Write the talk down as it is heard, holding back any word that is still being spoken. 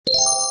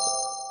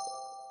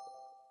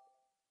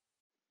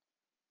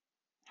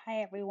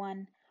Hi,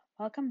 everyone.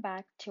 Welcome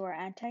back to our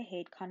Anti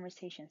Hate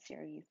Conversation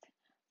series.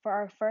 For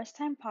our first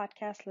time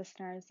podcast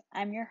listeners,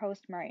 I'm your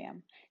host,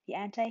 Miriam, the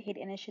Anti Hate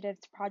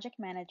Initiative's project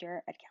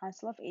manager at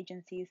Council of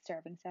Agencies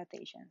Serving South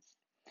Asians.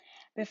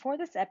 Before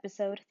this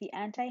episode, the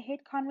Anti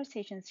Hate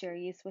Conversation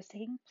series was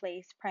taking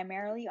place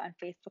primarily on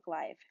Facebook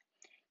Live.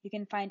 You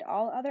can find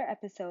all other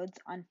episodes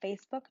on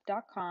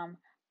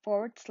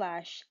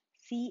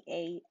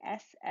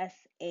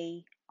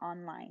facebook.com/CASSA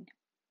online.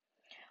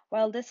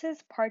 While this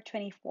is part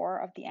 24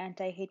 of the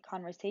Anti Hate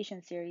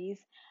Conversation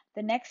series,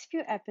 the next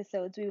few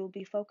episodes we will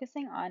be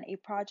focusing on a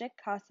project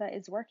CASA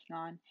is working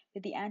on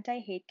with the Anti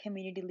Hate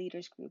Community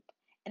Leaders Group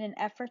in an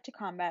effort to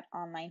combat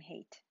online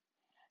hate.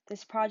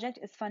 This project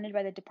is funded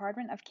by the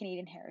Department of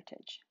Canadian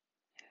Heritage.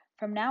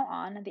 From now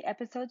on, the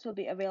episodes will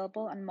be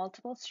available on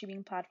multiple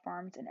streaming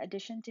platforms in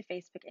addition to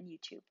Facebook and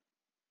YouTube.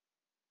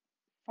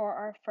 For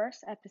our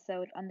first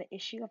episode on the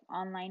issue of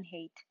online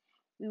hate,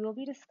 we will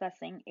be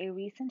discussing a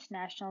recent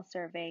national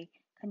survey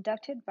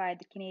conducted by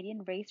the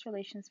Canadian Race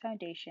Relations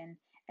Foundation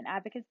and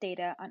Abacus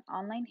data on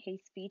online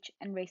hate speech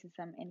and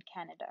racism in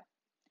Canada.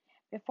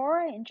 Before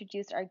I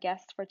introduce our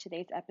guests for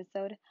today's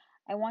episode,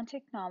 I want to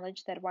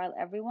acknowledge that while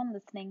everyone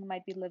listening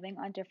might be living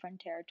on different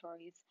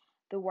territories,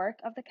 the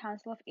work of the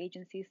Council of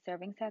Agencies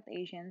Serving South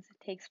Asians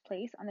takes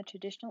place on the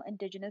traditional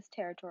Indigenous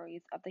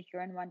territories of the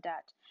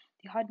Huron-Wendat,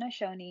 the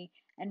Haudenosaunee,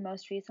 and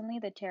most recently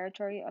the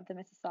territory of the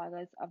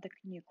Mississaugas of the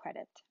New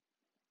Credit.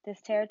 This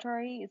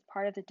territory is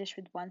part of the Dish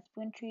with One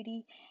Spoon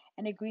Treaty,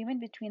 an agreement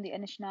between the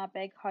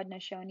Anishinaabeg,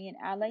 Haudenosaunee, and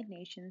allied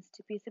nations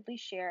to peaceably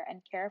share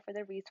and care for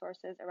the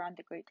resources around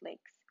the Great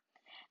Lakes.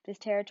 This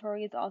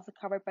territory is also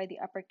covered by the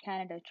Upper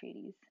Canada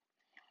Treaties.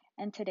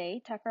 And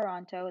today,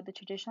 Takaranto, the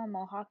traditional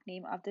Mohawk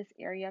name of this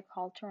area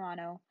called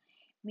Toronto,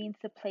 means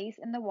the place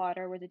in the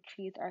water where the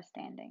trees are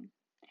standing.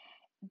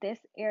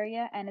 This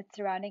area and its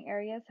surrounding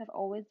areas have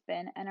always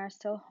been and are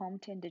still home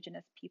to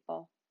Indigenous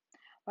people.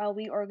 While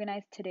we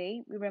organize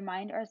today, we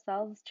remind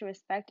ourselves to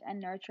respect and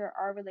nurture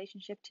our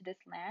relationship to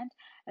this land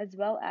as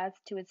well as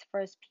to its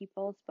First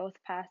Peoples, both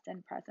past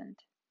and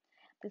present.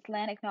 This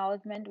land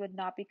acknowledgement would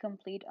not be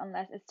complete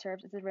unless it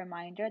serves as a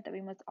reminder that we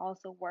must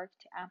also work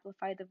to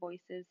amplify the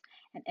voices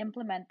and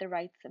implement the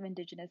rights of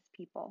Indigenous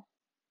people.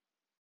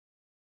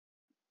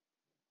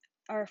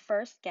 Our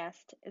first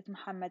guest is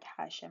Muhammad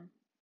Hashim.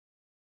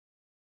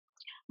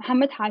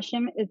 Mohammed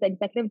Hashim is the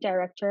Executive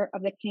Director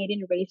of the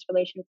Canadian Race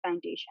Relations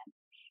Foundation,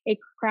 a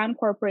crown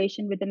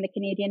corporation within the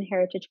Canadian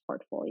Heritage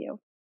portfolio.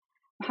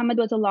 Mohammed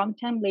was a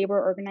longtime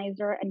labor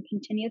organizer and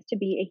continues to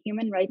be a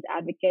human rights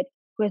advocate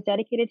who has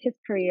dedicated his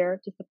career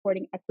to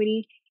supporting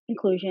equity,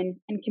 inclusion,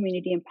 and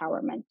community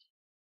empowerment.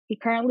 He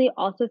currently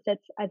also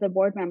sits as a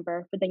board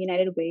member for the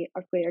United Way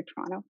of Greater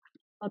Toronto.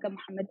 Welcome,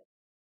 Mohammed.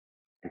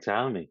 Thanks for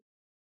having me.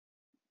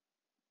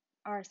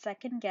 Our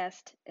second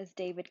guest is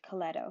David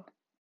Coletto.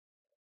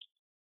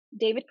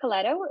 David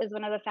Coletto is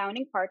one of the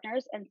founding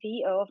partners and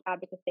CEO of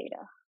Abacus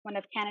Data, one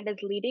of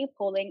Canada's leading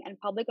polling and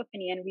public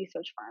opinion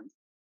research firms.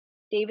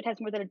 David has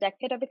more than a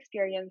decade of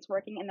experience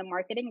working in the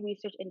marketing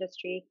research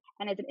industry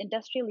and is an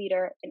industry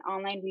leader in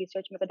online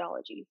research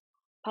methodologies,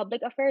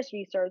 public affairs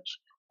research,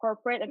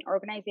 corporate and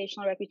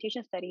organizational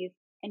reputation studies,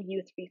 and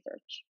youth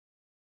research.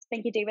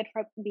 Thank you, David,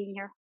 for being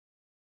here.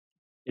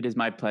 It is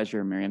my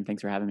pleasure, Miriam.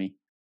 Thanks for having me.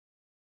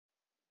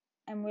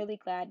 I'm really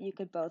glad you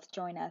could both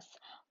join us.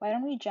 Why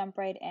don't we jump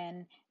right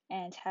in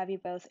and have you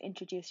both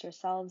introduce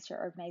yourselves, your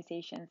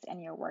organizations,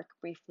 and your work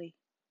briefly?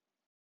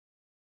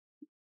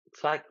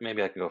 So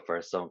maybe I can go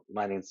first. So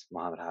my name's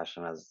Mohammed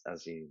Hashim,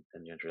 as you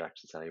in your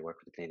introduction said. I work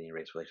for the Canadian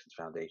Race Relations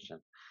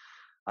Foundation.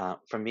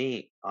 For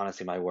me,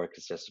 honestly, my work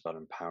is just about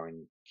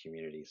empowering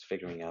communities,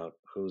 figuring out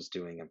who's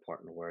doing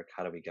important work,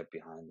 how do we get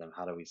behind them,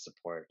 how do we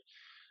support.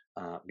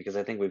 Because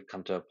I think we've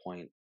come to a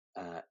point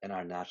in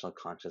our national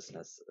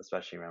consciousness,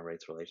 especially around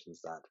race relations,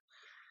 that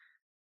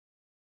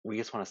we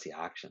just want to see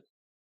action.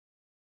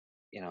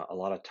 A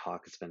lot of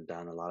talk has been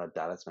done, a lot of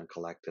data has been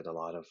collected, a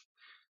lot of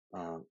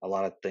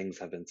things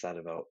have been said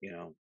about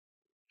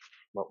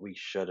what we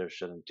should or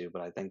shouldn't do.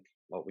 But I think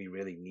what we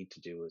really need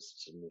to do is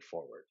to move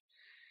forward.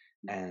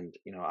 And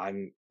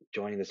I'm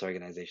joining this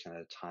organization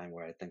at a time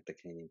where I think the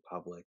Canadian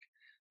public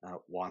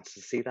wants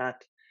to see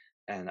that,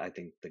 and I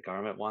think the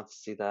government wants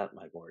to see that.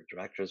 My board of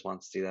directors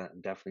wants to see that,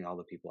 and definitely all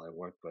the people I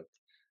work with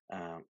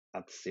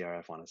at the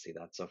CRF want to see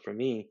that. So for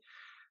me,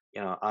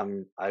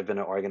 I've been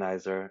an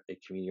organizer, a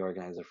community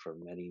organizer for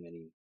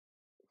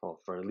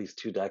for at least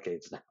 2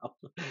 decades now.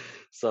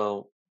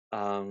 So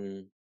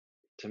to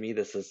me,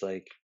 this is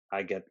like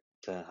I get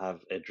to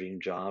have a dream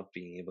job,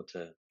 being able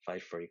to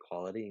fight for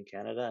equality in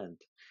Canada,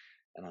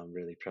 and I'm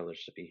really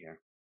privileged to be here.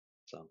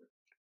 So,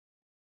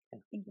 yeah.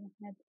 Thank you,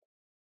 Mohammed.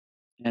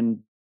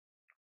 And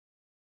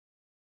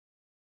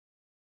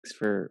thanks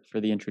for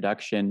the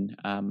introduction.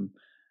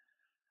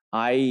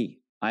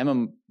 I'm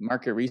a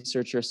market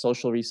researcher,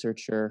 social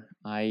researcher.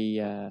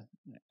 I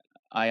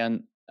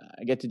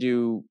get to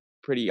do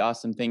pretty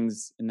awesome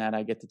things in that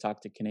I get to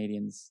talk to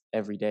Canadians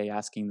every day,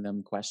 asking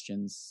them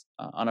questions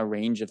on a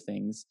range of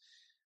things.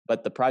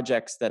 But the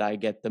projects that I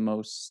get the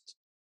most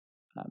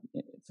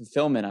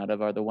fulfillment out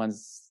of are the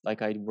ones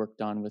like I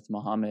worked on with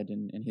Mohammed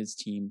and his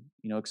team,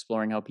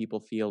 exploring how people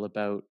feel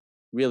about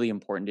really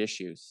important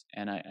issues.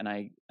 And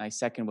I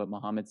second what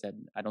Mohammed said.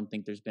 I don't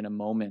think there's been a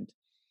moment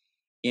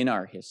in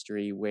our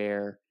history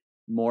where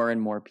more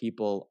and more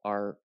people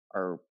are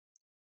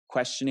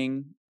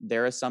questioning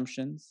their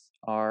assumptions,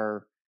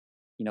 are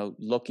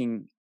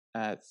looking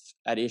at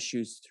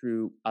issues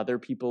through other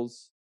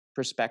people's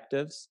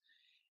perspectives.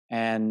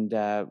 And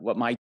what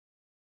my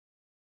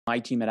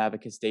team at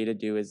Abacus Data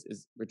do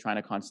is we're trying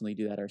to constantly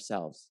do that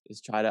ourselves,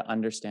 is try to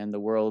understand the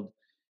world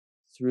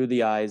through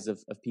the eyes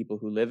of people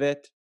who live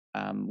it,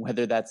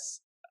 whether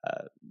that's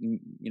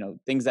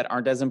things that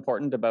aren't as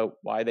important about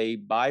why they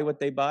buy what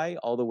they buy,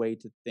 all the way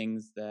to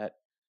things that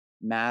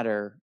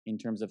matter in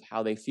terms of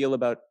how they feel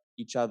about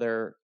each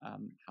other,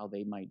 how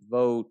they might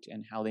vote,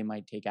 and how they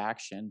might take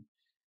action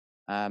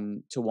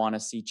to want to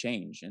see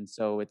change. And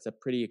so it's a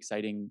pretty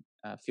exciting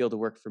field of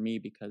work for me,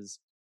 because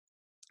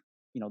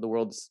the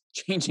world's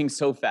changing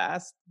so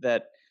fast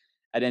that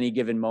at any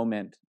given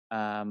moment,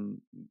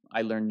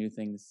 I learn new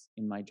things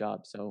in my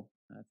job. So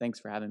thanks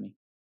for having me.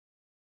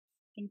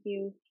 Thank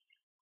you.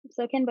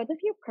 So can both of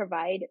you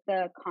provide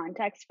the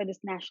context for this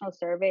national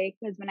survey?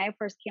 Because when I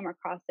first came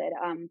across it,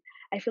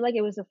 I feel like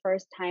it was the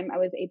first time I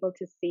was able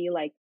to see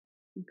like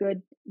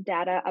good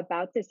data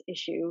about this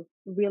issue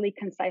really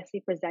concisely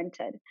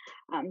presented.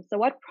 So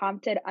what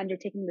prompted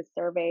undertaking the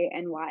survey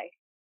and why?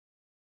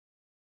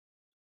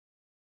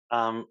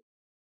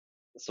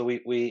 So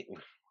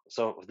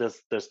so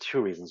there's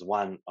two reasons.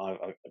 One,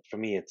 for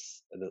me,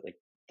 it's like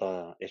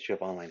the issue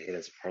of online hate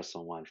is a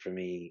personal one. For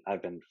me,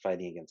 I've been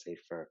fighting against hate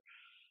for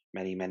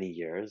many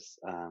years.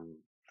 I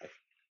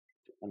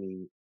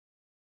mean,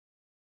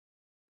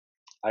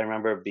 I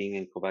remember being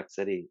in Quebec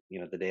City,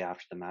 the day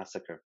after the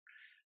massacre,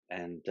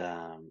 and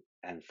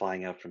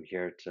flying out from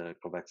here to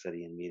Quebec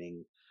City and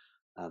meeting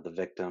the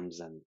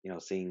victims, and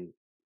seeing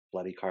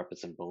bloody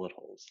carpets and bullet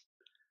holes,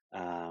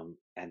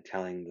 and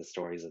telling the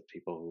stories of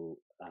people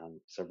who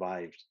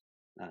survived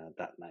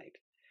that night.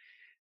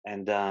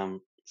 And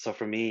so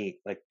for me,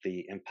 like,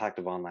 the impact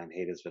of online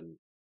hate has been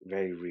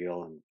very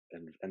real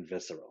and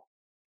visceral.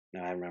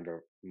 I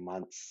remember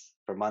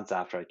for months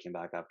after I came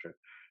back after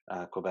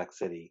Quebec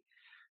City,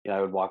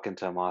 I would walk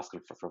into a mosque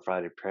for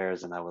Friday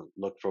prayers, and I would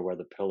look for where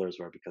the pillars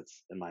were,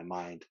 because in my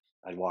mind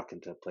I'd walk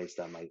into a place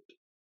that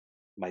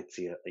might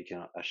see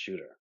a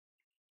shooter.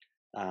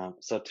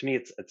 So to me,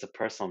 it's a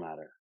personal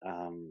matter.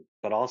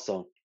 But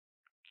also,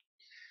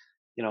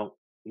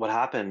 what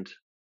happened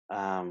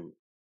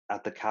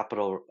at the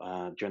Capitol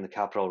during the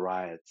Capitol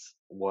riots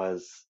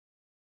was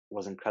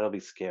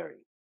incredibly scary.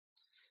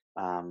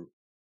 And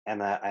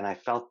I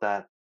felt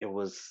that it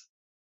was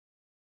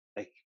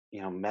like,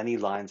 many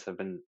lines have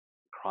been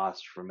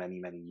crossed for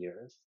many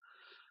years,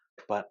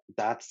 but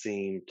that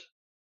seemed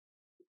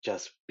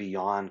just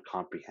beyond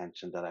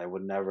comprehension, that I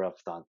would never have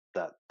thought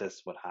that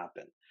this would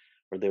happen,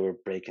 where they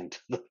would break into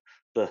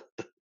the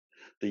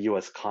the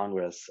U.S.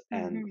 Congress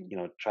and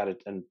try to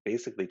and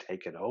basically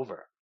take it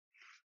over.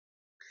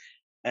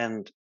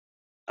 And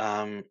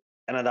um,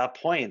 and at that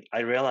point,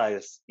 I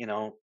realized,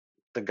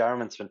 the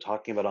government's been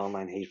talking about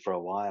online hate for a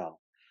while,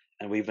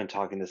 and we've been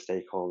talking to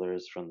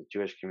stakeholders from the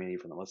Jewish community,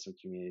 from the Muslim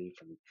community,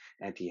 from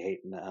the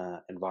anti-hate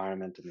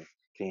environment and the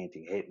Canadian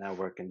Anti-Hate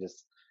Network,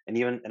 and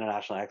even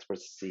international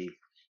experts to see,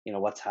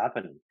 what's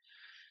happening.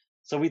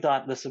 So we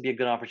thought this would be a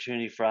good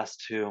opportunity for us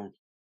to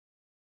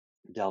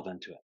delve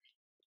into it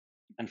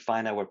and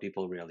find out where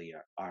people really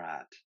are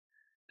at,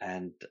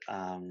 and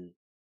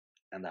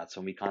that's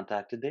when we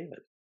contacted David.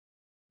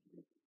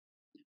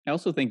 I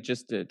also think,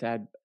 just to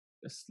add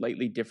a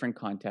slightly different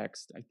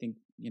context, I think,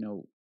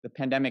 the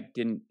pandemic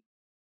didn't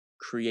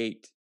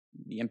create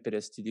the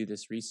impetus to do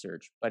this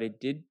research, but it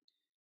did,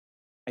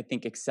 I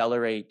think,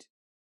 accelerate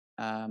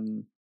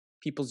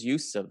people's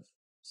use of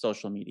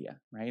social media,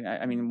 right?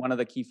 I mean, one of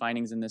the key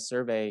findings in this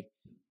survey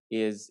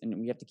is, and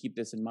we have to keep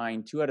this in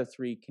mind, 2 out of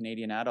 3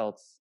 Canadian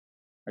adults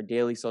are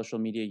daily social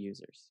media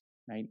users,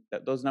 right?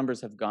 Those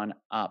numbers have gone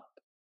up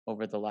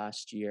over the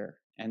last year.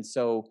 And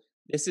so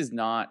this is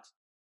not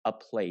a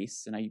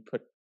place, and I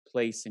put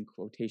place in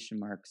quotation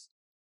marks,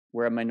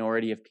 where a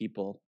minority of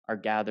people are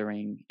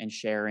gathering and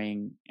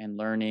sharing and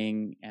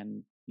learning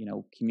and,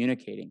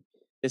 communicating.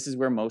 This is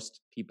where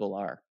most people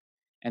are.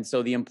 And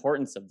so the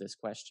importance of this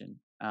question,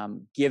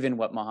 given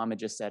what Mohammed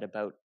just said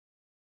about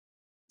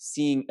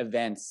seeing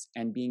events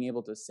and being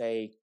able to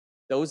say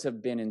those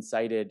have been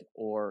incited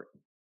or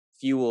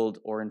fueled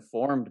or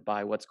informed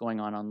by what's going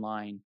on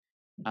online,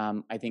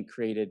 I think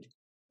created,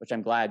 which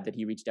I'm glad that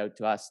he reached out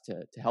to us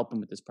to help him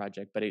with this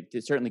project, but it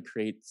certainly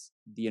creates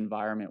the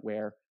environment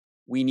where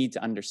we need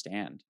to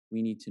understand,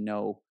 we need to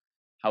know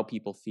how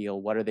people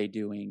feel, what are they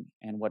doing,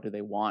 and what do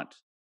they want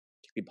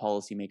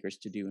policymakers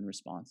to do in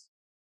response.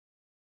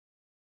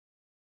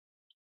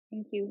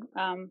 Thank you.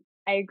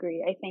 I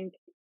agree. I think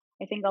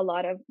a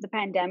lot of the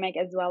pandemic,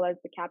 as well as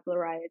the Capitol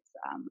riots,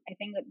 I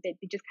think that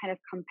they just kind of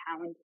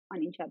compound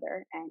on each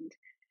other. And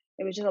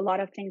it was just a lot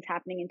of things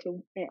happening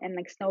into and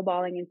like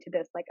snowballing into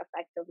this like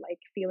effect of like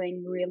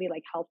feeling really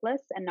like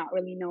helpless and not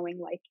really knowing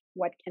like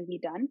what can be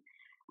done.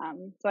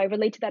 So I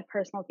relate to that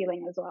personal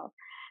feeling as well.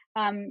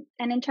 And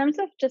in terms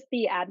of just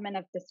the admin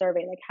of the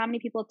survey, like how many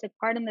people took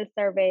part in this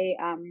survey?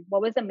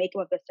 What was the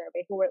makeup of the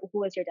survey? Who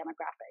was your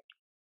demographic?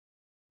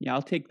 Yeah,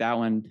 I'll take that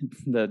one.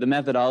 The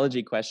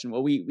methodology question.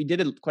 Well, we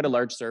did quite a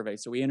large survey,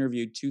 so we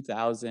interviewed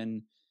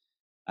 2,000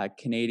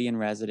 Canadian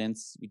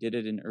residents. We did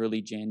it in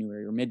early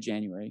January or mid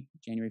January,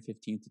 January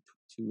 15th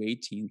to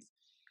 18th,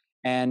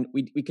 and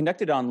we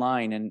conducted it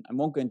online. And I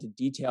won't go into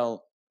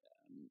detail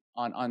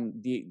on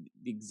the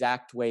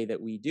exact way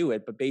that we do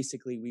it, but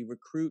basically we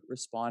recruit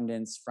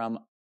respondents from a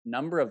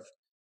number of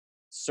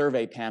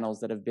survey panels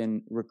that have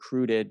been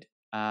recruited.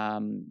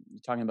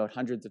 Talking about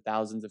hundreds of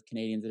thousands of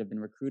Canadians that have been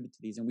recruited to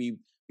these, and we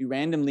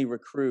randomly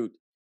recruit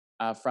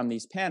from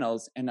these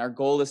panels, and our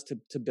goal is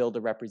to build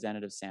a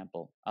representative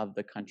sample of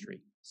the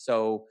country.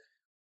 So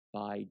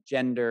by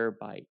gender,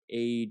 by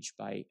age,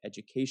 by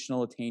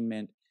educational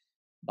attainment,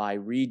 by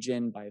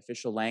region, by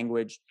official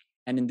language.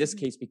 And in this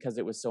case, because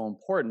it was so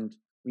important,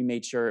 we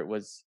made sure it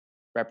was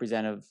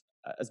representative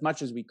as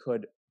much as we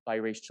could by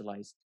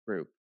racialized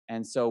group.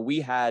 And so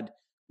we had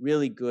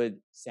really good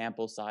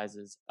sample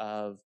sizes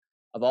of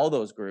all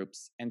those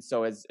groups. And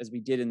so as we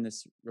did in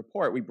this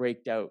report, we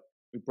broke out,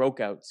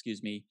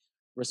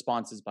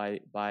 responses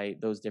by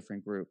those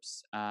different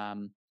groups.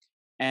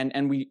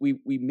 And we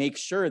make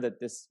sure that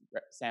this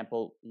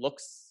sample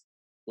looks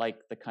like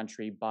the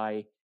country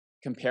by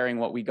comparing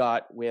what we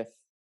got with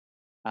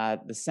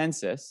the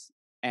census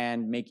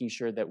and making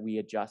sure that we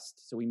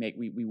adjust. So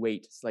we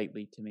weight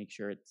slightly to make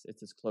sure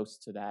it's as close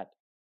to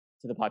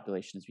the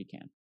population as we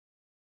can.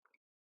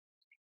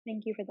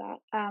 Thank you for that.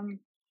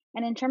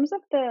 And in terms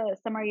of the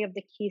summary of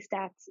the key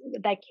stats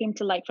that came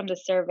to light from the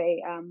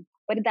survey,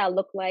 what did that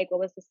look like? What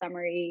was the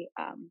summary?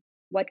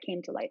 What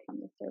came to light from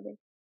the survey?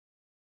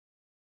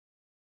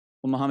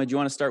 Well, Mohammed, do you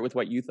want to start with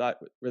what you thought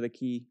were the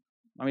key?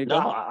 No,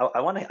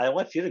 I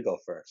want you to go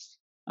first.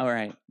 All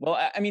right. Well,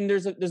 I mean,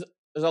 there's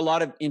a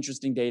lot of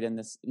interesting data in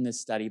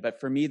this study, but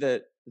for me,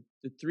 the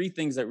three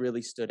things that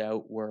really stood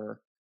out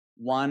were,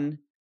 one,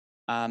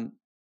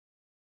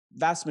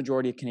 vast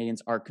majority of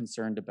Canadians are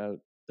concerned about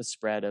the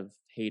spread of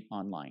hate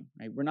online.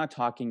 Right? We're not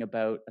talking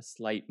about a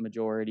slight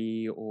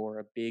majority or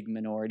a big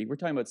minority. We're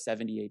talking about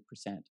 78%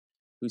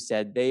 who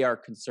said they are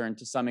concerned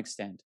to some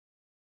extent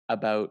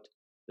about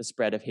the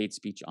spread of hate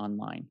speech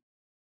online.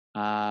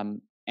 And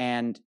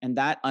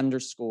that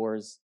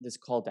underscores this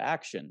call to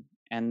action.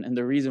 And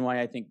the reason why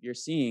I think you're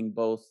seeing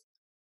both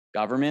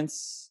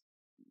governments,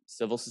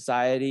 civil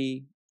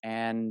society,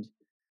 and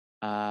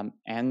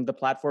the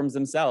platforms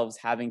themselves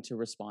having to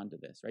respond to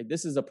this, right?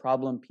 This is a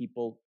problem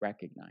people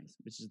recognize,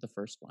 which is the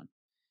first one.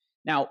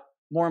 Now,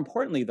 more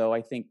importantly, though,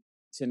 I think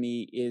to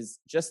me is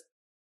just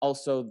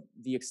also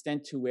the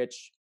extent to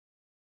which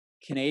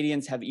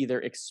Canadians have either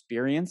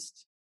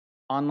experienced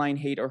online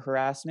hate or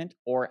harassment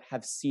or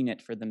have seen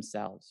it for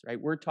themselves, right?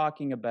 We're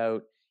talking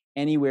about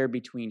anywhere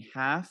between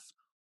half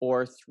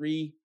or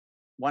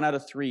 1 out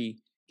of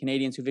 3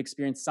 Canadians who've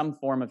experienced some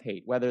form of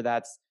hate, whether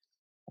that's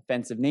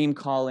offensive name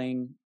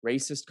calling,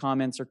 racist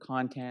comments or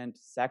content,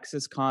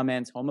 sexist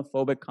comments,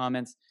 homophobic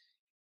comments,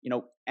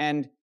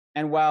 and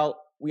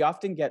while we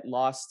often get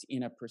lost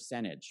in a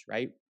percentage,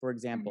 right? For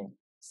example,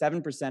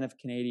 7% of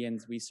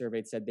Canadians we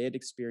surveyed said they had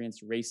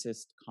experienced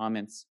racist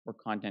comments or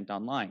content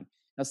online.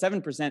 Now,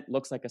 7%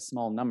 looks like a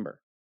small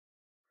number.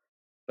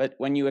 But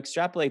when you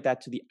extrapolate that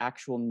to the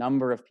actual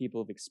number of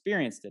people who've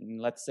experienced it, and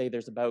let's say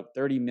there's about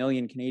 30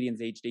 million Canadians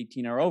aged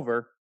 18 or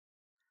over,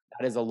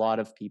 that is a lot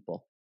of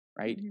people,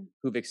 right?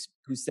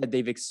 Who said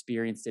they've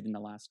experienced it in the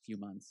last few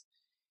months.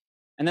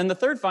 And then the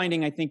third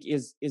finding, I think,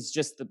 is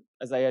just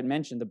as I had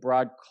mentioned, the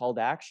broad call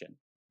to action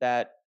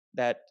that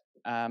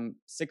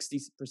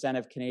 60%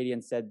 of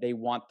Canadians said they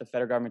want the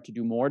federal government to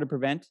do more to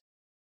prevent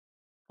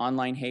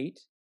online hate.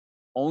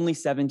 Only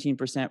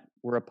 17%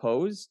 were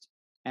opposed,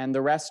 and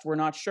the rest were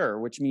not sure,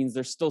 which means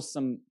there's still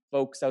some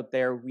folks out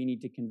there we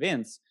need to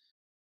convince.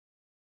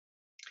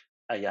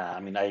 Yeah, I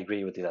mean, I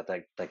agree with you that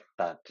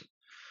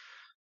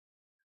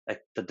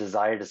the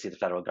desire to see the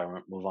federal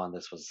government move on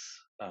this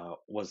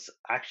was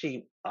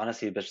actually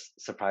honestly a bit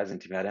surprising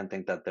to me. I didn't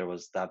think that there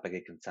was that big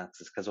a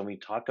consensus, because when we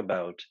talk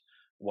about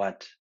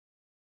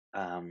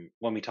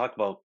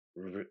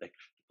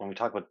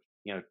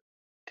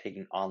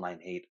taking online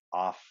hate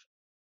off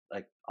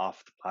the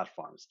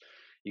platforms,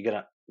 you get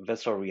a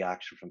visceral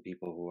reaction from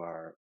people who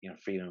are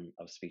freedom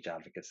of speech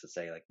advocates to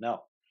say, like,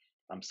 no,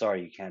 I'm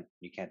sorry, you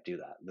can't do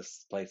that.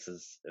 This place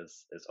is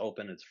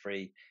open, it's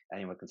free,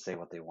 anyone can say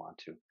what they want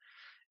to.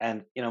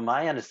 And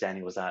my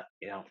understanding was that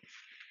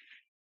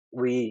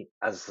we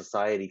as a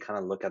society kind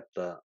of look at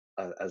the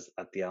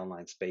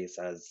online space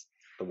as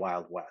the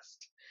Wild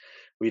West.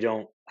 We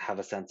don't have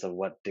a sense of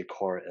what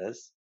decor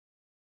is.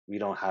 We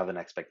don't have an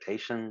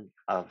expectation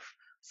of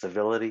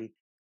civility.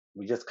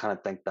 We just kind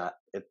of think that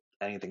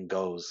anything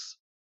goes,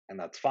 and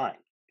that's fine.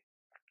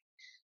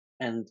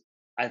 And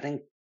I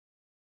think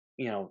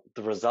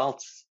the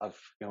results of,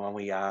 when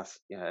we asked,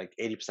 like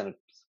 80% of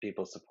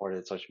people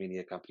supported social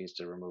media companies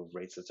to remove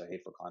racist or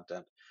hateful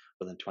content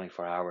within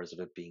 24 hours of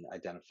it being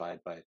identified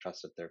by a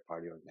trusted third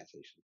party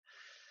organization.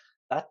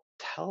 That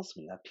tells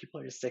me that people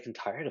are just sick and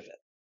tired of it.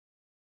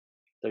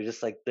 They're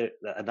just like,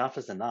 enough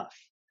is enough.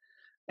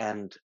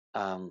 And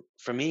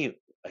for me,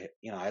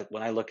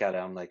 when I look at it,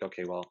 I'm like,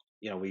 okay, well,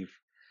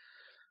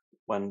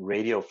 when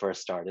radio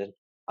first started,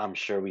 I'm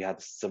sure we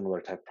had similar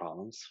type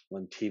problems.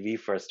 When TV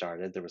first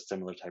started, there were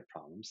similar type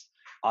problems.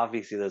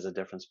 Obviously, there's a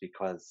difference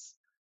because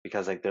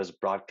like there's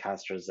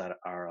broadcasters that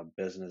are a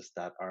business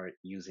that are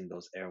using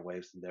those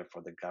airwaves, and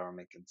therefore the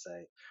government can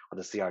say, or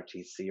the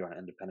CRTC or an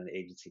independent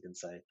agency can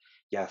say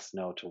yes,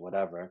 no to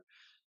whatever.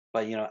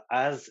 But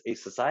as a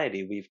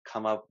society, we've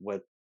come up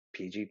with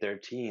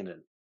PG-13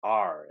 and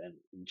R and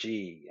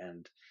G,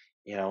 and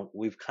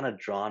we've kind of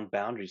drawn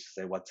boundaries to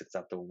say what's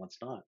acceptable and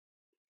what's not.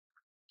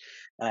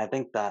 And I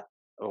think that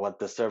what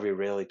the survey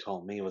really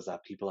told me was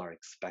that people are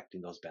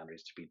expecting those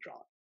boundaries to be drawn.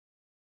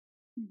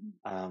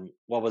 Mm-hmm.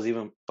 What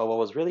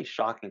was really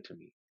shocking to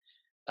me,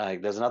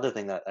 there's another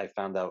thing that I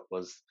found out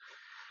was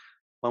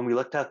when we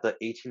looked at the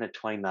 18 to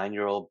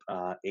 29-year-old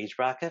age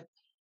bracket,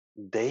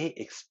 they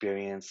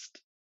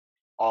experienced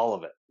all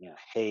of it,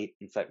 hate,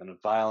 incitement of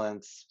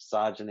violence,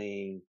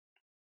 misogyny,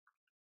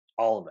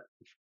 all of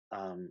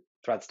it,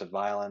 threats to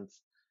violence,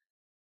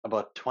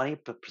 about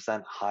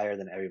 20% higher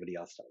than everybody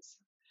else does.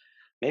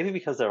 Maybe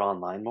because they're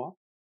online more,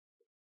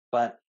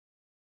 but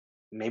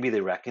maybe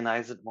they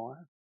recognize it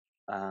more.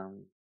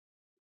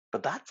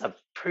 But that's a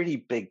pretty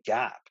big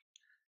gap,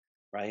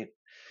 right?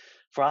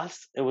 For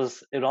us,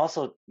 it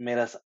also made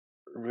us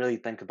really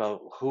think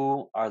about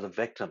who are the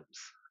victims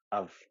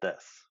of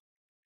this.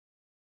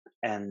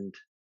 And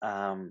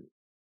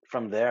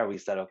from there, we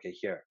said, okay,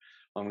 here,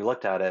 when we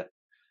looked at it,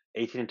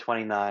 18 to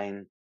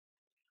 29,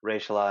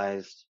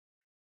 racialized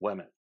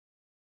women.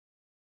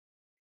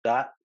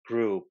 That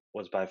group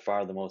was by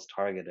far the most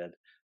targeted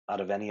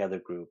out of any other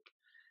group.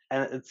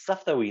 And it's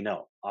stuff that we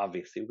know.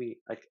 Obviously,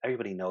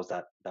 everybody knows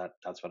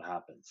that's what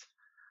happens.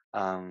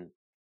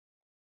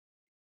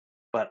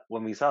 But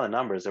when we saw the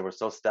numbers, they were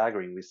so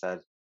staggering. We said,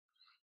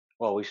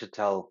 well, we should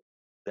tell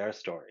their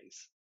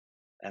stories.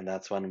 And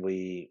that's when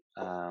we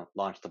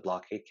launched the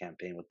Block Hate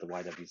campaign with the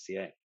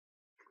YWCA.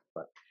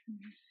 But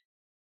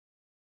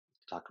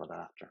talk about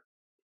that after.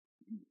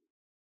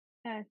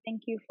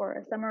 Thank you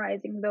for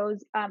summarizing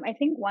those. I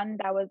think one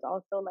that was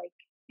also like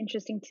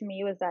interesting to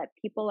me was that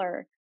people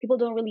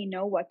don't really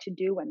know what to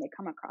do when they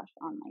come across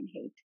online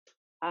hate.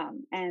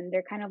 And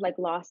they're kind of like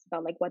lost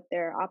about like what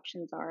their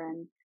options are.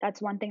 And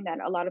that's one thing that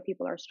a lot of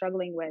people are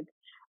struggling with.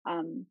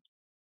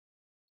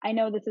 I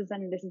know this is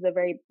a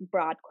very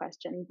broad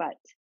question, but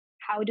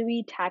how do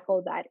we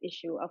tackle that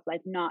issue of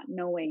like not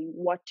knowing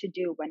what to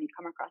do when you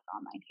come across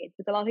online hate?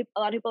 Because a lot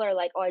of people are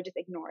like, oh, I just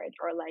ignore it,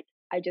 or like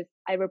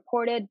I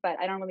report it, but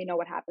I don't really know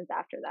what happens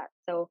after that.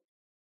 So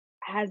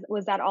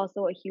was that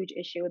also a huge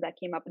issue that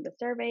came up in the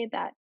survey,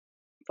 that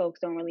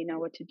folks don't really know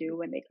what to do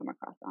when they come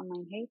across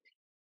online hate?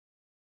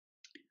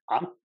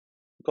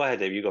 Go ahead,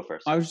 Dave. You go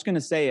first. I was just going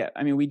to say,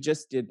 I mean,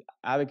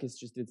 Abacus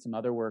just did some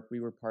other work. We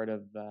were part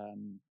of,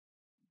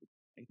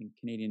 I think,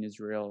 Canadian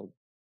Israel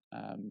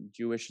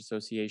Jewish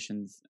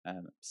Association's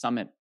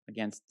summit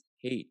against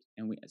hate,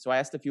 and so I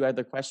asked a few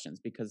other questions,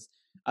 because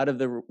out of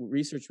the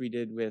research we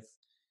did with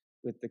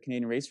the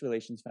Canadian Race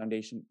Relations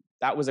Foundation,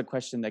 that was a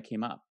question that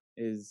came up: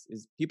 is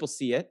people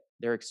see it,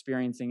 they're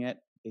experiencing it,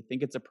 they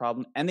think it's a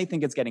problem, and they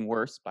think it's getting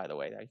worse. By the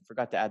way, I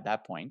forgot to add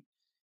that point.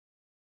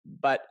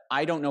 But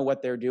I don't know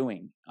what they're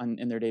doing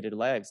in their day-to-day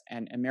lives.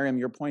 And Miriam,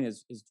 your point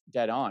is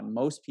dead on.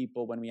 Most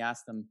people, when we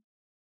ask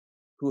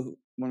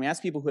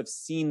people who have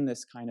seen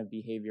this kind of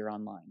behavior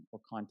online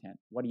or content,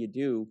 what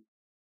do?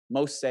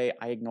 Most say,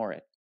 I ignore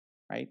it,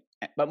 right?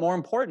 But more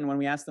important, when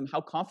we ask them, how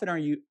confident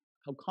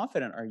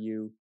are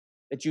you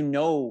that you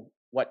know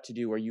what to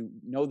do, or you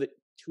know the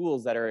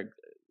tools that are at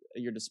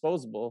your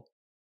disposal?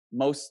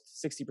 Most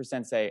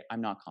 60% say, I'm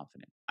not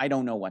confident. I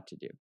don't know what to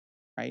do,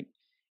 right?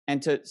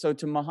 And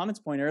to Mohammed's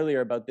point earlier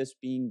about this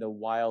being the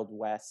Wild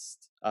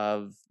West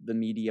of the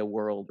media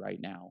world right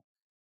now,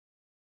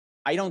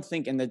 I don't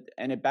think, and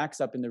it backs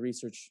up in the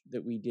research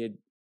that we did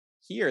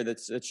here,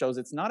 that shows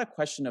it's not a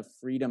question of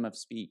freedom of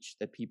speech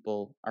that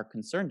people are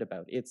concerned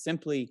about. It's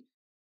simply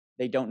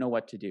they don't know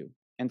what to do.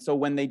 And so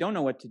when they don't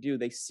know what to do,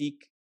 they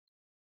seek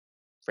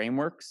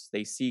frameworks,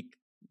 they seek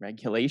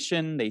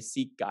regulation, they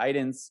seek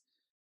guidance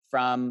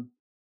from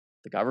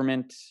the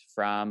government,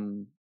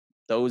 from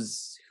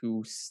those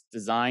who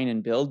design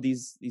and build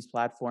these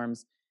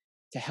platforms,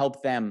 to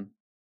help them,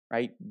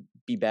 right,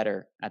 be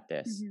better at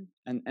this.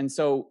 Mm-hmm. And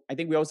so I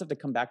think we always have to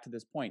come back to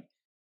this point.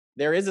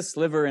 There is a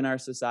sliver in our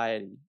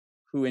society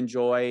who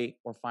enjoy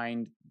or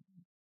find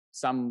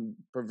some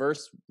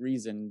perverse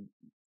reason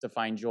to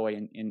find joy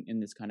in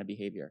this kind of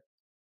behavior.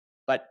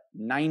 But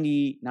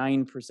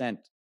 99%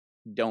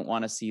 don't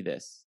want to see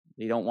this.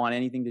 They don't want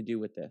anything to do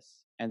with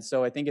this. And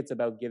so I think it's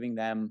about giving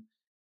them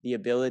the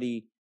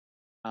ability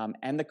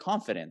and the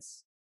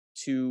confidence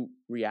to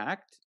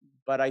react.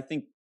 But I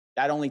think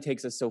that only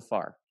takes us so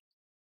far.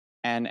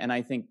 And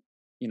I think,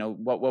 you know,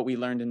 what we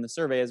learned in the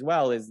survey as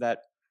well is that,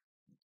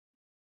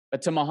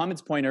 but to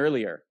Mohammed's point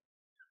earlier,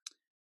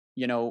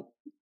 you know,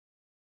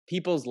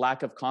 people's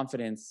lack of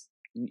confidence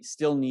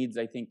still needs,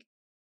 I think,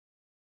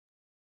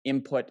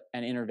 input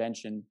and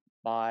intervention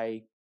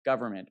by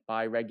government,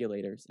 by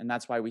regulators. And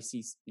that's why we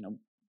see, you know,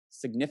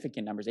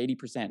 significant numbers,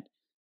 80%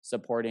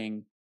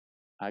 supporting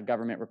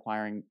government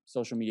requiring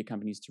social media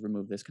companies to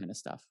remove this kind of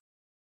stuff.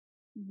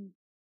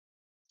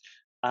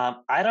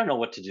 I don't know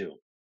what to do.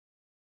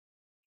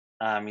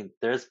 I mean,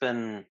 there's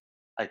been,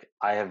 like,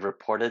 I have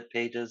reported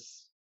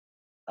pages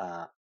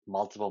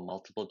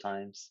multiple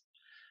times.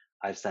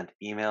 I've sent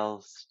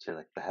emails to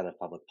like the head of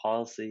public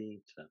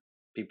policy, to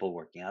people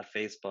working at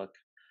Facebook.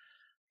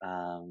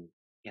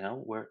 You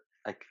know, we're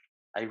like,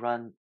 I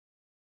run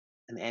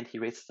an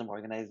anti-racism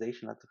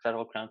organization at the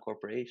Federal Crown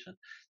Corporation.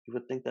 You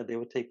would think that they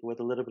would take it with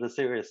a little bit of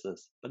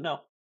seriousness, but no,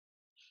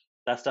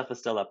 that stuff is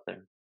still up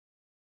there.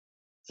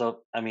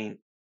 So, I mean,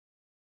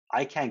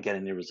 I can't get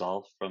any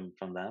resolve from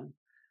them,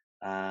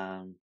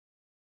 and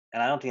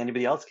I don't think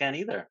anybody else can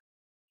either.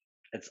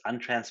 It's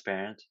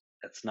untransparent.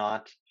 It's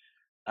not.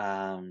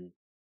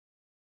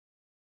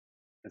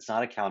 It's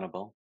not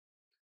accountable.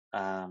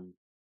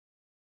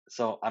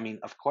 So, I mean,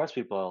 of course,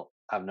 people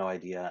have no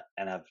idea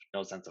and have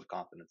no sense of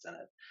confidence in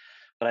it.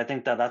 But I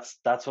think that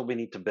that's what we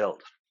need to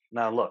build.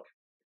 Now, look,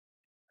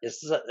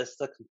 this is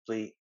a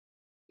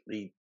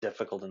completely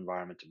difficult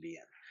environment to be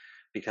in,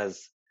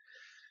 because,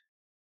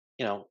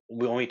 you know,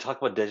 when we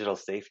talk about digital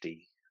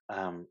safety,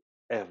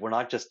 if we're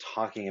not just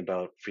talking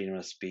about freedom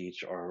of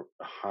speech or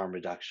harm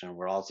reduction,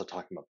 we're also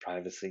talking about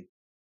privacy,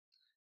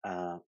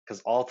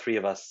 because all three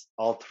of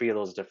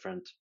those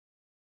different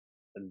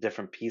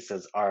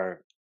pieces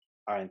are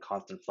in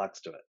constant flux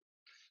to it.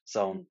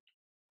 So,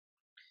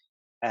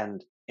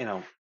 and you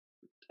know,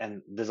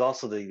 and there's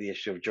also the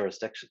issue of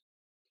jurisdiction.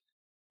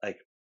 Like,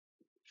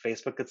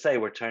 Facebook could say,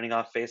 we're turning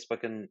off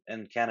Facebook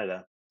in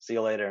Canada. See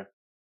you later.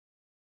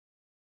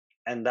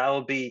 And that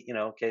would be, you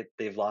know, okay,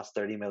 they've lost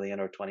 30 million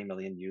or 20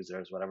 million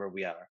users, whatever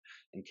we are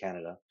in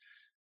Canada,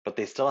 but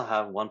they still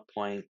have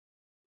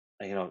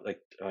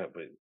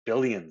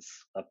billions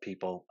of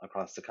people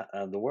across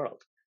the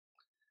world.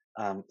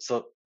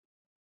 So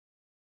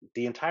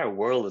the entire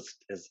world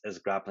is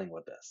grappling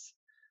with this.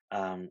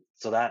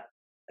 So that,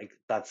 like,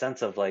 that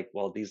sense of like,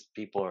 well, these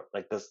people are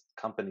like, this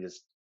company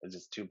is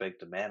just too big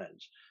to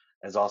manage,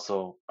 is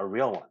also a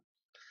real one.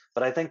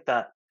 But I think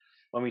that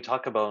when we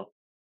talk about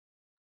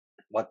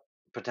what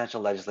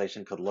potential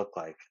legislation could look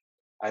like,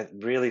 I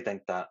really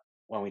think that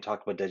when we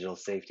talk about digital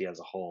safety as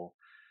a whole,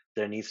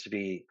 there needs to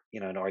be, you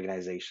know, an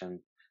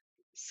organization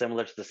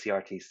similar to the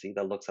CRTC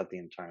that looks at the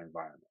entire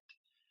environment,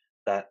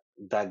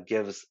 that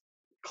gives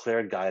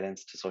clear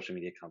guidance to social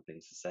media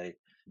companies to say,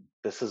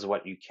 this is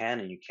what you can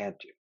and you can't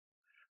do.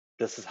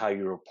 This is how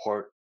you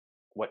report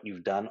what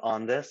you've done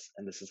on this,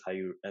 and this is how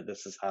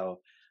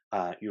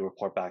you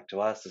report back to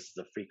us. This is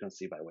the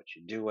frequency by which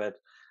you do it,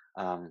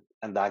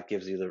 and that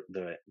gives you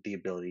the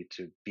ability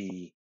to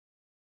be,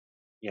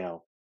 you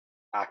know,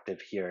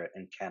 active here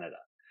in Canada.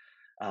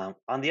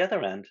 On the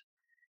other end,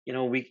 you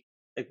know,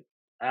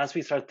 as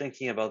we start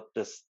thinking about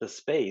this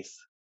space,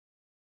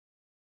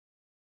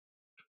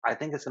 I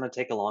think it's going to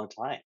take a long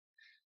time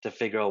to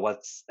figure out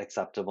what's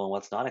acceptable and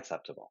what's not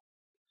acceptable,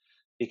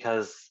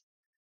 because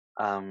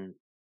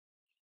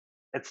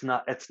it's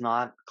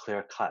not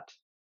clear cut.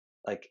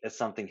 Like, is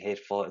something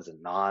hateful? Is it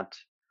not?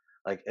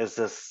 Like, is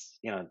this,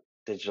 you know,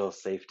 digital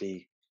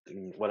safety,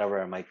 whatever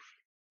it might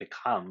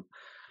become?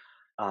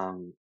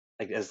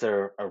 Like, is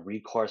there a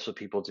recourse for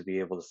people to be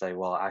able to say,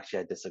 well, actually,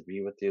 I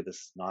disagree with you. This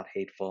is not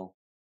hateful.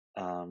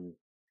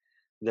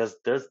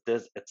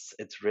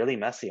 It's really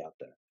messy out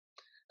there.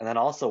 And then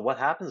also, what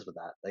happens with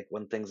that? Like,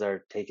 when things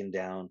are taken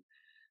down,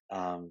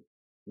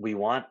 we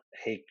want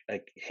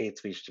hate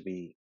speech to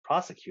be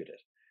prosecuted,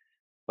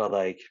 but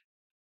like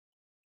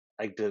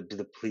do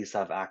the police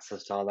have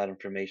access to all that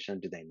information?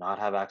 Do they not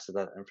have access to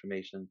that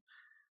information?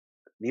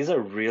 These are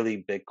really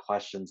big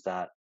questions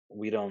that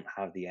we don't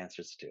have the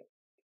answers to.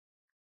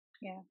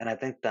 Yeah. And I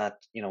think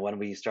that, you know, when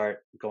we start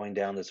going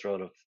down this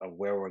road of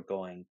where we're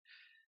going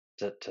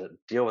to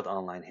deal with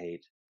online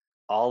hate,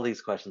 all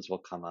these questions will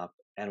come up.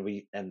 And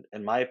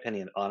in my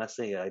opinion,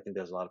 honestly, I think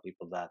there's a lot of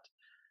people that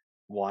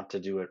want to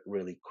do it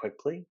really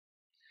quickly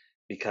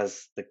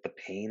because the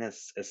pain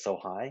is so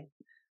high,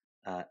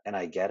 and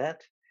I get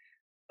it.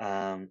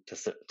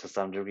 To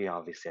some degree,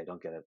 obviously, I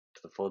don't get it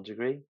to the full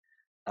degree.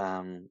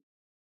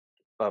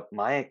 But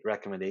my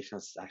recommendation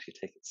is to actually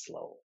take it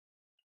slow,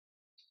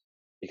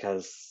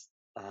 because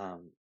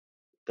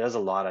there's a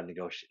lot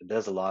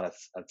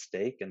at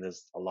stake, and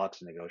there's a lot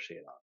to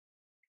negotiate on.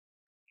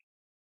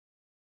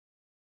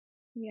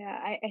 Yeah,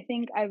 I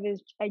think I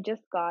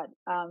just saw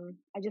on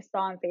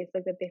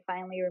Facebook that they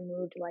finally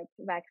removed like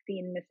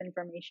vaccine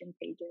misinformation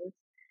pages,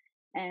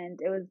 and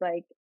it was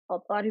like a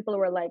lot of people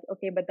were like,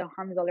 okay, but the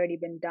harm's already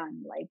been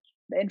done. Like,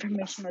 the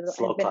information has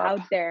been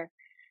out there.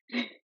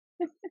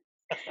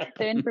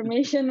 The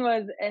information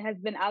has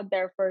been out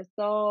there for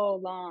so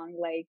long.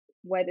 Like,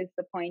 what is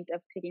the point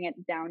of taking it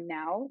down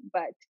now?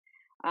 But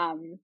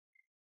Um,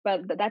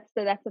 but that's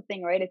the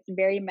thing, right? It's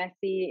very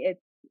messy.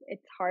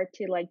 It's hard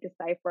to like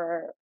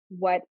decipher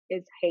what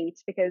is hate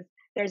because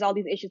there's all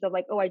these issues of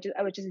like, oh, I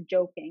was just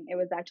joking. It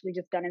was actually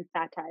just done in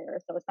satire,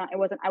 so it's not. It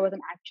wasn't. I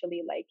wasn't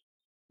actually like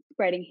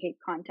spreading hate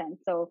content.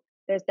 So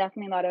there's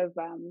definitely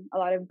a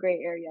lot of gray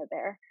area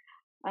there.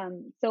 But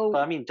So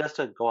I mean, just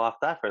to go off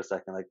that for a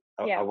second, like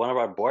yeah. one of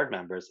our board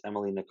members,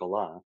 Emily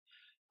Nicolas,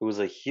 who was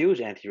a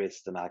huge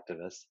anti-racism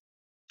activist,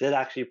 did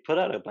actually put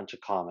out a bunch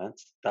of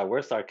comments that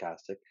were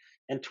sarcastic,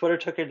 and Twitter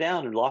took her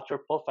down and locked her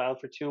profile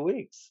for 2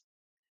 weeks.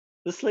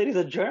 This lady's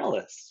a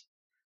journalist,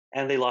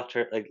 and they locked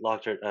her like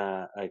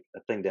a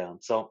thing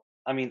down. So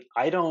I mean,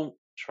 I don't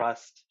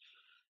trust.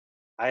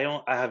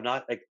 I have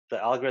not like the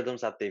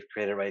algorithms that they've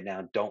created right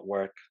now don't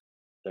work.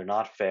 They're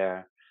not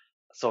fair.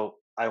 So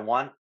I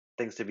want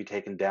things to be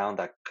taken down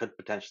that could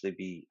potentially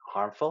be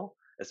harmful,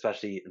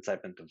 especially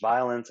incitement to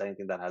violence,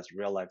 anything that has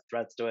real life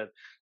threats to it.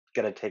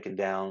 Get it taken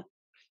down.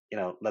 You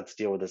know, let's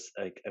deal with this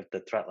like if the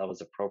threat levels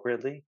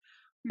appropriately.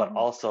 But Hmm.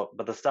 also,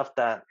 but the stuff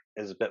that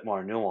is a bit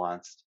more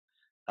nuanced,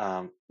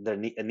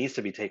 it needs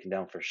to be taken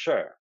down for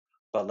sure.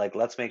 But like,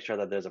 let's make sure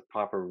that there's a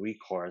proper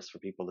recourse for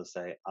people to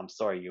say, "I'm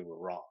sorry, you were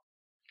wrong,"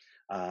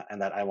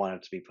 and that I want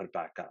it to be put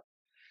back up.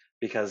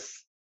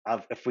 Because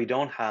if we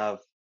don't have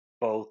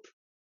both,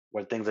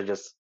 where things are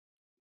just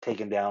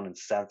taken down and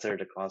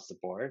censored across the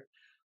board,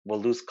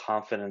 we'll lose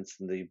confidence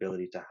in the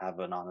ability to have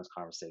an honest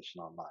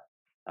conversation online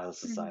as a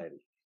Hmm.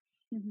 society.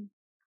 Hmm.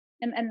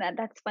 And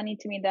that's funny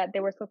to me that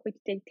they were so quick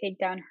to take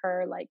down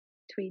her like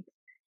tweets.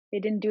 They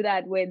didn't do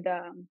that with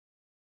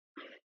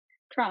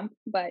Trump,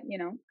 but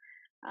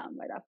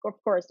but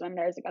of course, when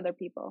there's like other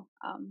people.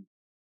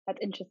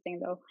 That's interesting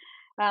though.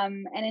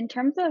 And in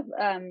terms of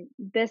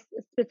this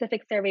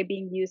specific survey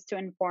being used to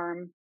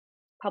inform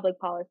public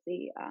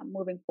policy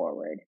moving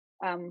forward,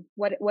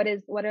 what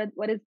is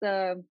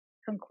the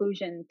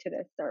conclusion to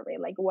this survey?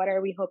 Like, what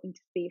are we hoping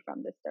to see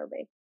from this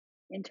survey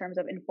in terms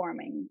of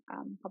informing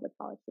public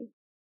policy?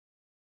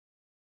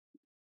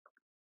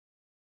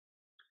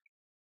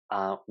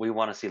 We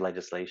want to see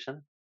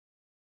legislation.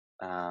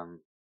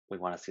 Um, we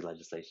want to see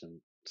legislation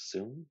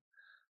soon,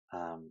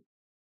 um,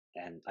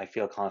 and I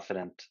feel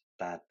confident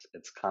that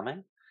it's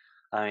coming.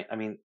 I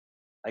mean,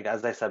 like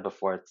as I said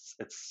before, it's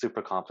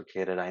super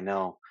complicated. I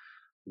know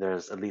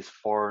there's at least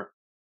four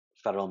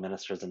federal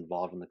ministers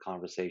involved in the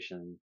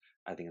conversation.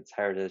 I think it's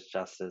Heritage,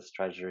 Justice,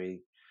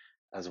 Treasury,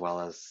 as well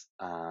as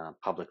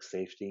public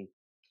safety.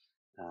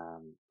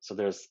 So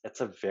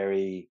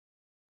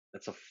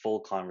it's a full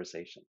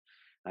conversation.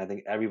 And I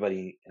think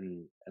everybody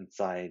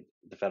inside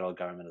the federal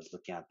government is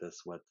looking at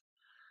this with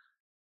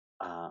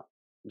uh,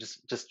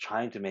 just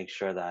trying to make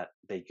sure that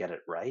they get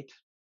it right,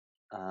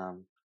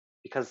 um,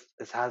 because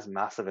it has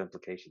massive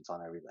implications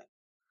on everything.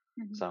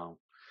 Hmm. So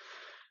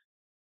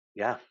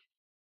yeah,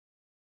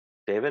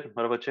 David,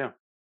 what about you?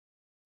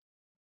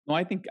 No,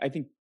 I think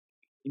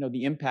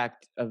the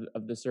impact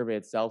of the survey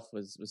itself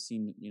was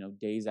seen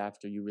days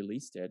after you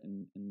released it,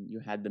 and you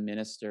had the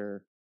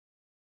minister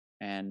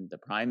and the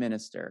prime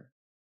minister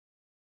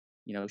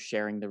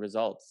sharing the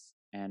results,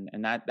 and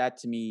that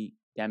to me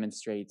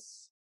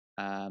demonstrates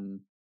um,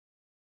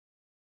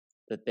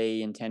 that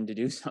they intend to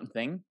do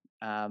something.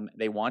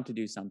 They want to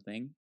do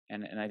something,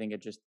 and I think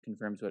it just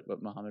confirms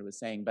what Mohammed was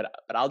saying. But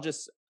I'll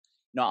just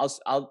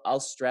I'll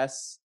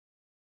stress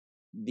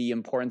the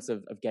importance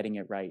of getting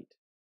it right,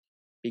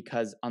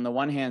 because on the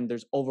one hand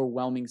there's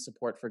overwhelming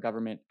support for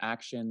government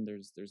action,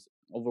 there's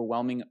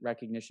overwhelming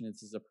recognition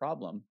this is a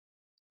problem,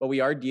 but we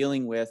are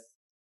dealing with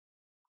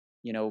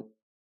you know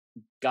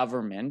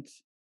government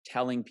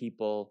telling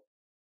people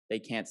they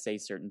can't say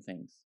certain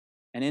things.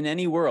 And in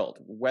any world,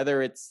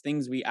 whether it's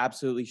things we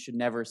absolutely should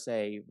never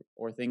say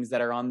or things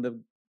that are on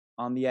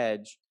the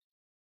edge,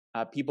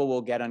 people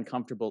will get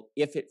uncomfortable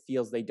if it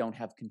feels they don't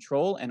have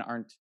control and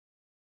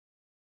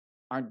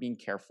aren't being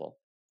careful.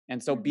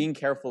 And so Hmm. being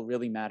careful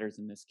really matters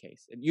in this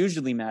case. It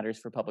usually matters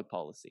for public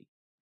policy.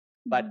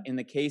 But Hmm. in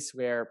the case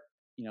where,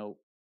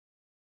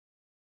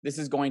 this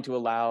is going to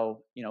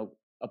allow,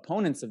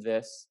 opponents of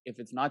this, if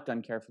it's not done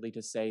carefully,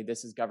 to say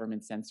this is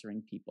government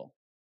censoring people.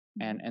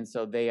 Hmm. And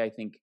so they, I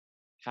think,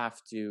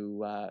 have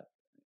to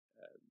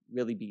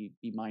really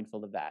be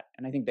mindful of that.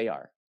 And I think they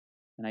are.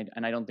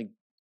 And I don't think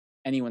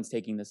anyone's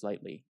taking this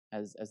lightly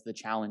as the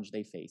challenge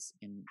they face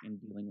in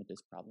dealing with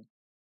this problem.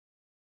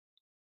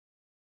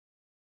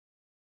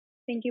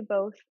 Thank you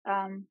both.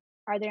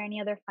 Are there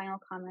any other final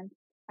comments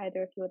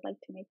either of you would like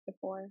to make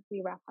before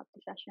we wrap up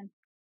the session?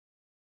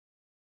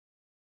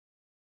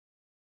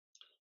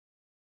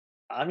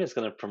 I'm just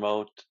going to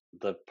promote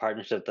the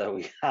partnership that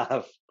we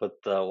have with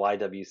the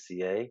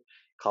YWCA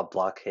called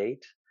Block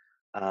Hate.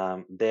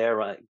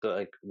 They're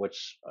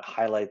which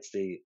highlights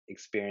the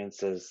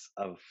experiences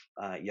of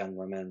young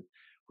women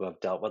who have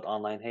dealt with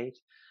online hate.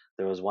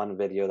 There was one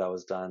video that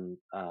was done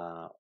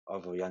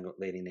of a young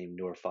lady named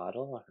Noor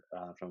Fadel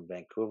from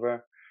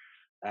Vancouver,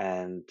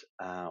 and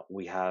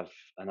we have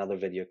another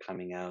video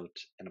coming out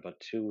in about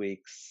 2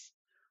 weeks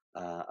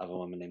of a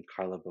woman named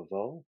Carla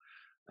Boveau,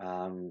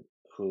 um,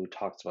 who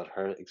talks about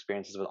her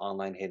experiences with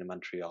online hate in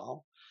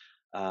Montreal.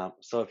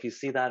 So if you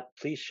see that,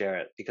 please share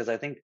it, because I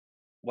think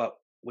what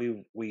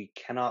we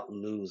cannot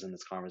lose in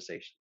this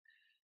conversation,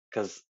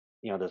 because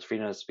there's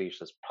freedom of speech,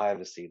 there's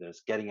privacy,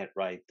 there's getting it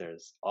right,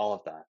 there's all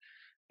of that,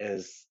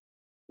 is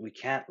we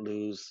can't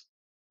lose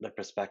the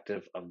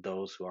perspective of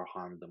those who are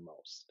harmed the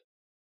most.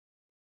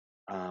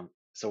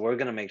 So we're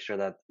going to make sure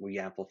that we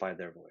amplify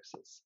their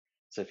voices.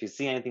 So if you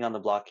see anything on the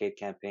blockade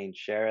campaign,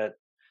 share it.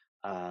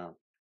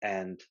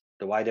 And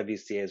the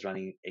YWCA is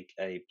running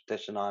a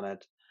petition on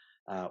it.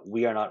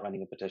 We are not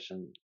running a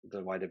petition.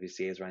 The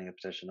YWCA is running a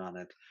petition on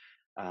it.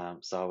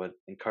 So I would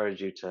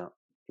encourage you to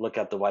look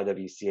at the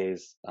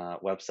YWCA's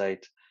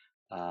website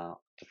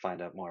to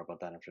find out more about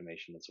that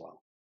information as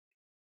well.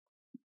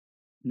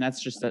 And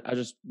that's just, I'll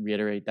just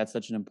reiterate, that's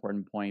such an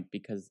important point,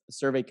 because the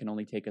survey can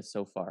only take us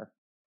so far,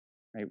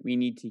 right? We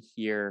need to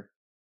hear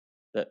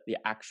the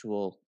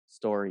actual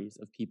stories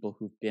of people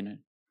who've been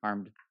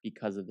harmed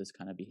because of this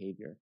kind of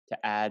behavior,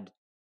 to add,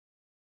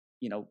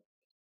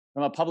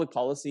 from a public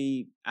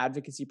policy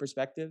advocacy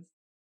perspective,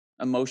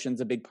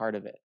 emotion's a big part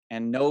of it.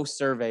 And no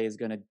survey is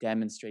going to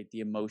demonstrate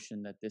the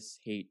emotion that this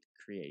hate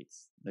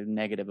creates, the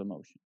negative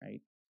emotion,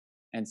 right?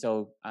 And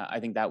so I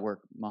think that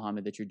work,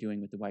 Mohammed, that you're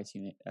doing with the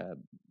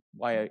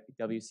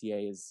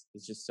YWCA is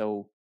just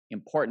so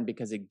important,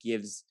 because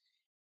it's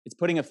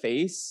putting a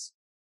face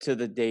to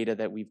the data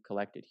that we've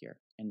collected here,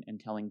 and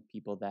telling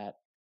people that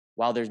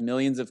while there's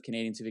millions of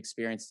Canadians who've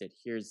experienced it,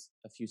 here's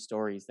a few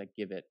stories that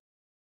give it,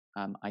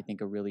 I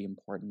think, a really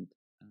important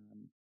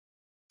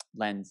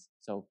lens.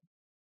 So,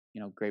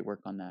 great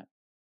work on that.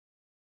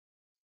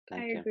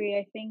 I agree.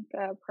 I think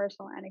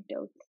personal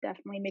anecdotes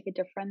definitely make a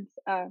difference.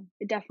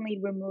 It definitely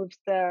removes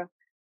the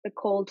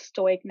cold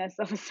stoicness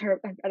of a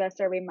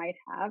survey might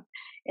have.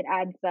 It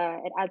adds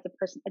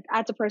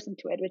a person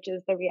to it, which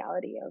is the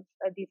reality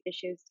of these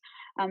issues.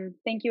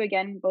 Thank you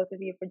again, both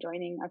of you, for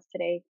joining us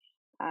today,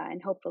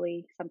 and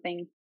hopefully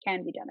something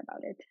can be done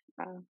about it.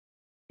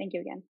 Thank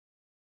you again.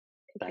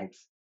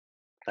 Thanks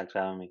for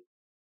having me.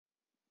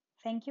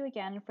 Thank you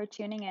again for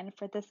tuning in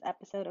for this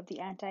episode of the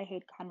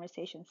Anti-Hate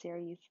Conversation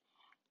series.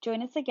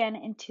 Join us again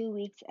in 2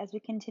 weeks as we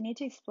continue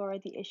to explore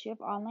the issue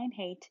of online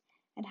hate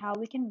and how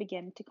we can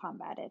begin to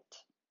combat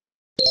it.